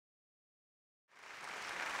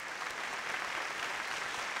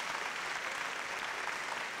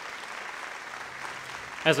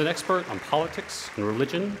As an expert on politics and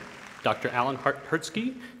religion, Dr. Alan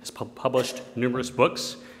Hertzke has published numerous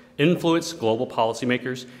books, influenced global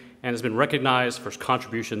policymakers, and has been recognized for his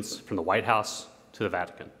contributions from the White House to the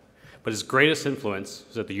Vatican. But his greatest influence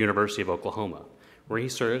is at the University of Oklahoma, where he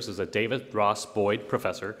serves as a David Ross Boyd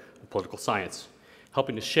Professor of Political Science,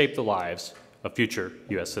 helping to shape the lives of future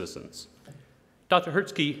U.S. citizens. Dr.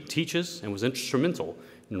 Hertzke teaches and was instrumental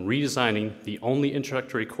in redesigning the only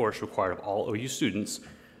introductory course required of all OU students,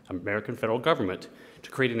 American federal government, to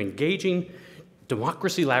create an engaging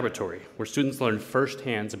democracy laboratory where students learn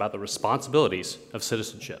firsthand about the responsibilities of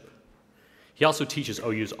citizenship. He also teaches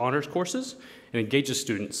OU's honors courses and engages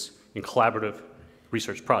students in collaborative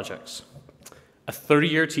research projects. A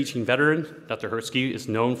 30-year teaching veteran, Dr. Hertzke is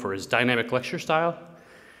known for his dynamic lecture style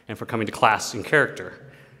and for coming to class in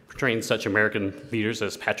character, portraying such American leaders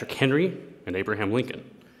as Patrick Henry and Abraham Lincoln.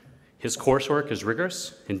 His coursework is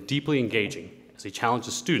rigorous and deeply engaging as he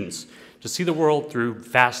challenges students to see the world through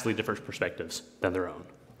vastly different perspectives than their own.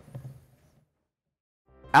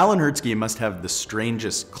 Alan Hertzke must have the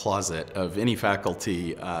strangest closet of any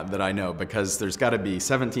faculty that I know, because there's got to be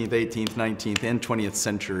 17th, 18th, 19th, and 20th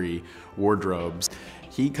century wardrobes.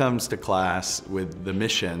 He comes to class with the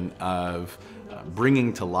mission of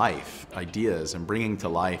bringing to life ideas and bringing to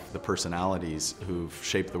life the personalities who've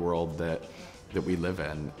shaped the world that we live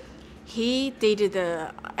in. He did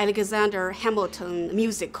the Alexander Hamilton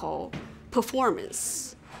musical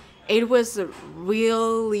performance. It was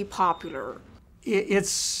really popular. It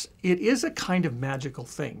is a kind of magical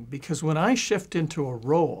thing, because when I shift into a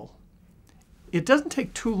role, it doesn't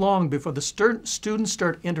take too long before the students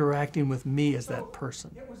start interacting with me as that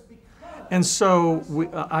person. And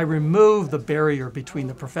so I remove the barrier between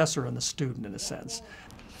the professor and the student, in a sense.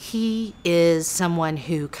 He is someone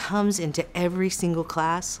who comes into every single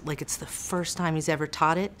class like it's the first time he's ever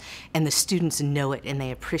taught it, and the students know it and they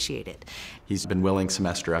appreciate it. He's been willing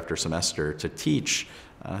semester after semester to teach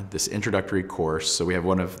this introductory course. So we have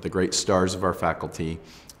one of the great stars of our faculty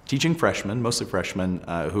teaching freshmen, mostly freshmen,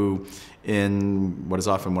 who in what is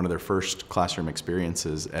often one of their first classroom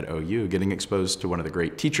experiences at OU, getting exposed to one of the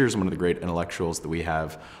great teachers and one of the great intellectuals that we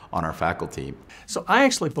have on our faculty. So I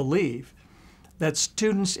actually believe that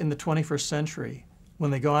students in the 21st century, when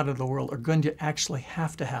they go out into the world, are going to actually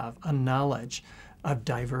have to have a knowledge of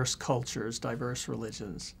diverse cultures, diverse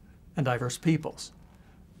religions, and diverse peoples.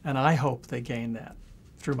 And I hope they gain that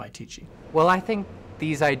through my teaching. Well, I think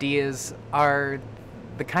these ideas are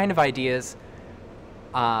the kind of ideas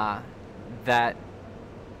that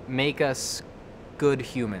make us good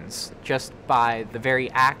humans, just by the very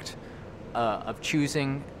act of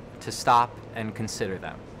choosing to stop and consider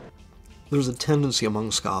them. There's a tendency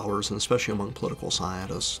among scholars, and especially among political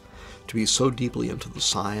scientists, to be so deeply into the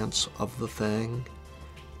science of the thing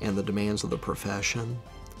and the demands of the profession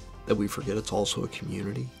that we forget it's also a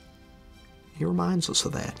community. He reminds us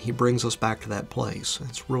of that. He brings us back to that place.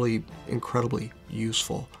 It's really incredibly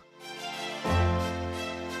useful.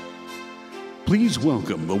 Please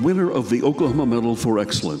welcome the winner of the Oklahoma Medal for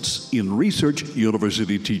Excellence in Research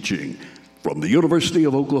University Teaching, from the University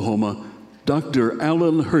of Oklahoma, Dr.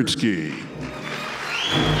 Alan Hertzke.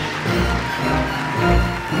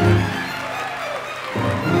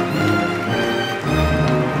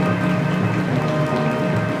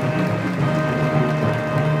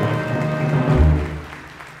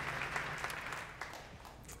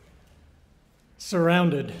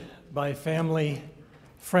 Surrounded by family,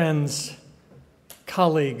 friends,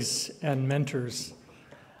 colleagues, and mentors,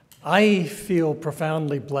 I feel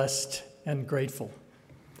profoundly blessed and grateful,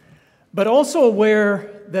 but also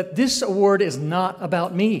aware that this award is not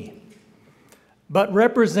about me, but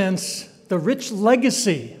represents the rich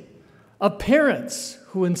legacy of parents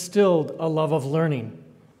who instilled a love of learning,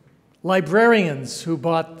 librarians who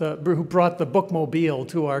brought the bookmobile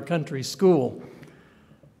to our country school,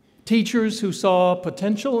 teachers who saw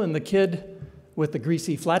potential in the kid with the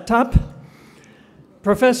greasy flat top,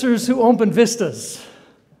 professors who open vistas,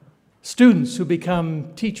 students who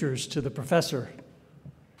become teachers to the professor,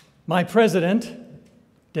 my president,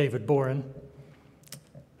 David Boren,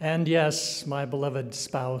 and yes, my beloved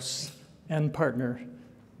spouse and partner,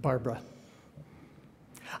 Barbara.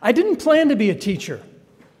 I didn't plan to be a teacher,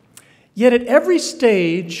 yet at every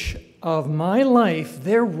stage of my life,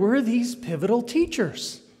 there were these pivotal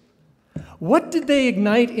teachers. What did they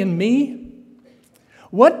ignite in me?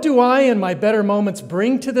 What do I, in my better moments,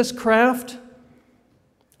 bring to this craft?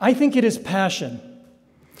 I think it is passion.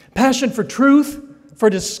 Passion for truth, for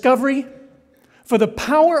discovery, for the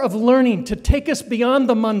power of learning to take us beyond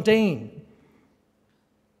the mundane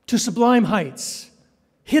to sublime heights,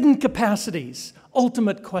 hidden capacities,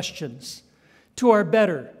 ultimate questions, to our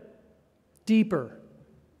better, deeper,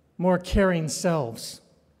 more caring selves.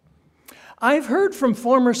 I've heard from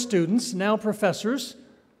former students, now professors,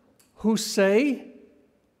 who say,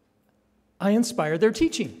 I inspire their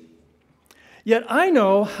teaching. Yet I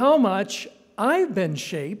know how much I've been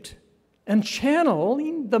shaped and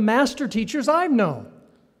channeling the master teachers I've known.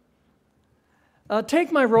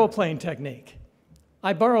 Take my role-playing technique.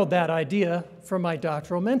 I borrowed that idea from my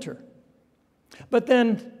doctoral mentor. But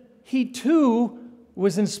then he too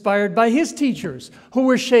was inspired by his teachers, who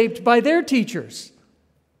were shaped by their teachers.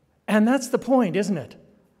 And that's the point, isn't it?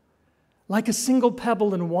 Like a single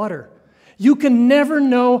pebble in water, you can never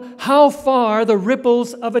know how far the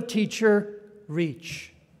ripples of a teacher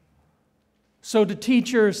reach. So to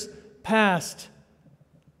teachers past,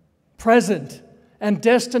 present, and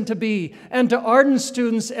destined to be, and to ardent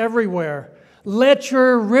students everywhere, let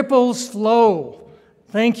your ripples flow.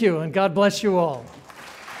 Thank you, and God bless you all.